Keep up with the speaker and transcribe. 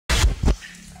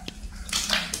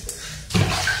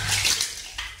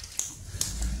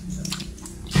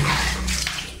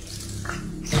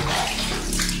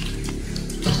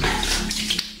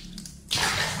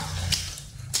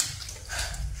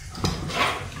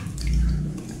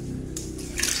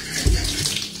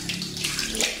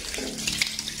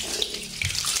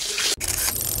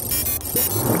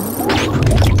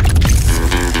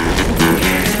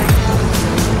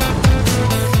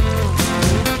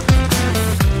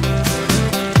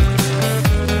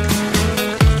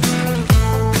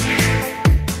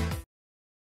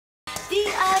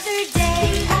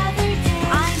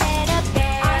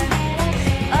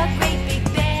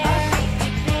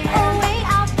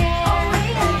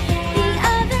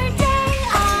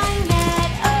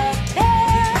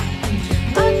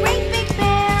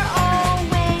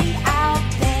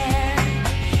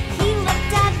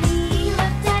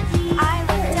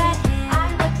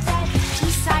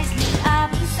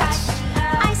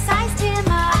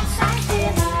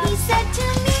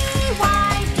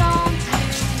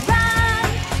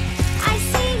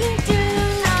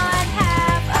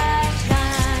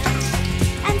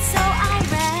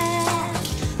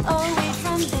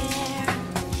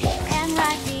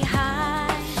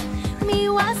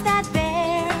what's that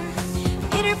bear?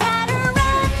 Pitter patter,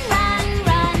 run, run,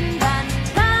 run, run,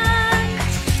 run.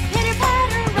 Pitter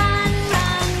patter, run,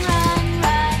 run, run,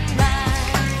 run, run.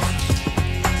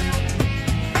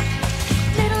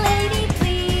 Little lady,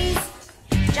 please,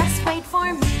 just wait for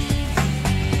me.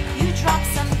 You drop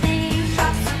something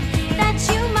that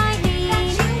you might need.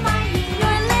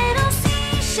 Your little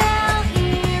seashell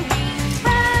earring,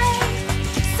 right?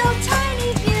 So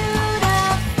tiny,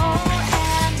 beautiful,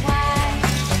 and white.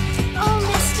 Oh,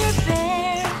 Mr.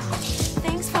 Bear,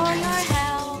 thanks for your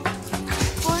help.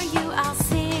 For you, I'll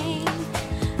sing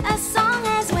a song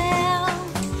as well.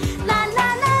 La la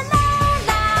la la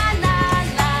la la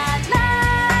la la.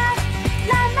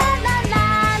 La la la la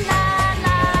la la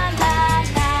la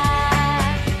la.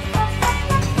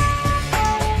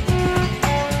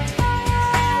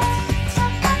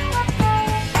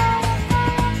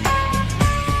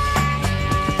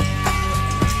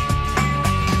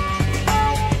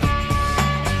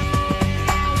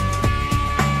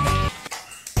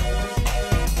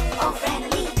 Oh,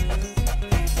 Vranelli.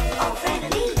 Oh,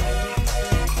 Vranelli.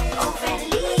 Oh,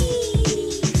 Vranelli.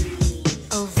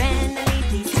 Oh, Vranelli,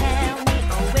 please tell me,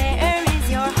 oh, where is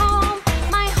your home?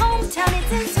 My hometown,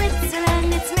 it's in Switzerland.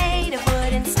 It's made of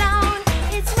wood and stone.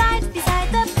 It's right beside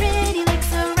the pretty lake,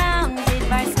 surrounded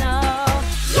by snow.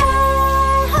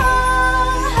 Yo-ho,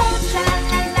 ho,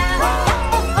 tra-la-la-la.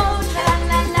 Yo-ho,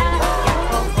 tra-la-la-la.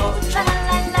 Yo-ho,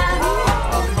 tra-la-la-la.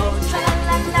 Yo-ho,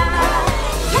 tra-la-la-la.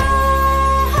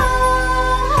 Yo-ho,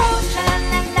 ho,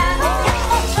 tra-la-la-la.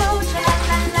 Yo-ho,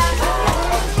 tra-la-la-la.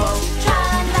 Yo-ho,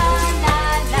 tra-la-la-la.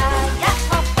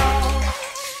 Yo-ho.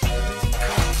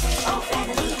 Oh,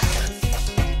 Vranelli.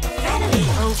 Vranelli.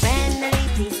 Oh, Vranelli,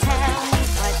 please tell me,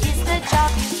 what is the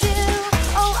job you do?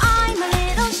 Oh, I'm a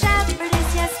little shepherdess,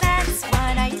 yes, that's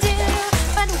what I do.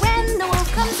 But when the wolf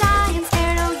comes, I am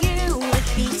scared, oh, you would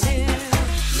be too.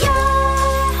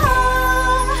 Yo-ho,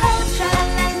 ho,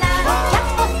 tra-la-la.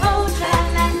 Yo-ho,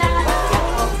 tra-la-la.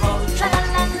 Yo-ho,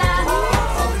 tra-la-la.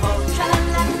 Yo-ho,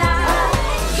 tra-la-la.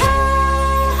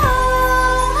 Yo-ho,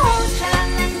 ho,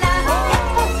 tra-la-la.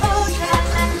 Yo-ho,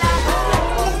 tra-la-la.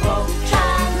 Yo-ho,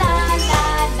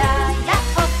 tra-la-la-la.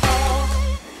 Yo-ho.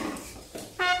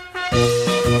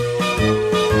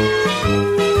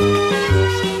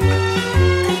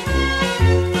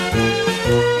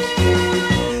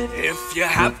 If you're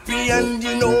happy and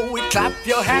you know it, clap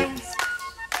your hands.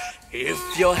 If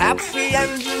you're happy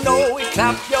and you know it,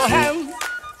 clap your hands.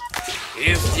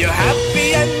 If you're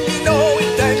happy and you know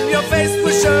it, then your face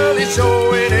will surely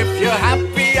show it. If you're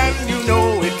happy and you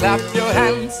know it, clap your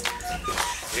hands.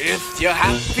 If you're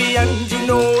happy and you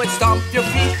know it, stomp your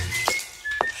feet.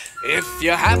 If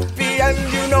you're happy and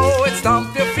you know it,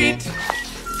 stomp your feet.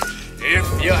 If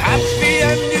you're happy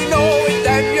and you know it,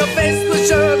 then your face will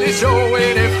surely show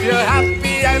it. If you're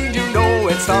happy and you know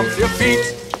it, stomp your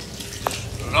feet.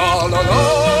 La la la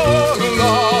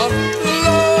la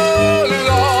la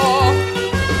la.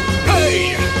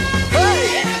 Hey,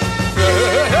 hey,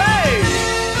 hey, hey.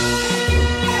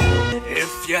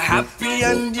 If you're happy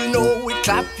and you know it,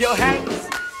 clap your hands.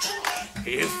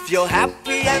 If you're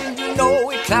happy and you know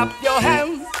it, clap your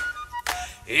hands.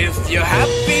 If you're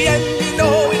happy and you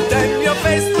know it, then your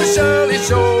face will surely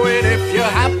show it. If you're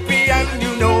happy and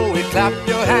you know it, clap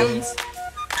your hands.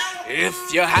 If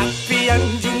you're happy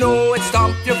and you know it,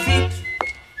 stomp your feet.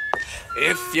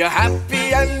 If you're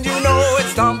happy and you know it,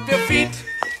 stomp your feet.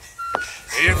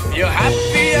 If you're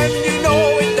happy and you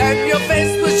know it, then your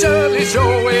face will surely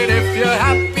show it. If you're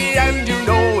happy and you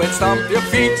know it, stomp your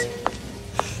feet.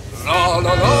 La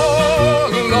la la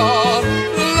la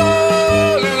la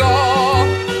la.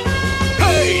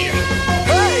 Hey,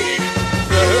 hey,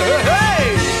 hey, hey.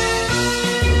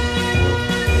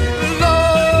 La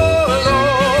la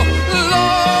la.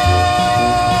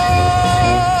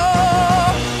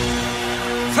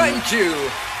 Thank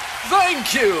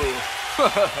you.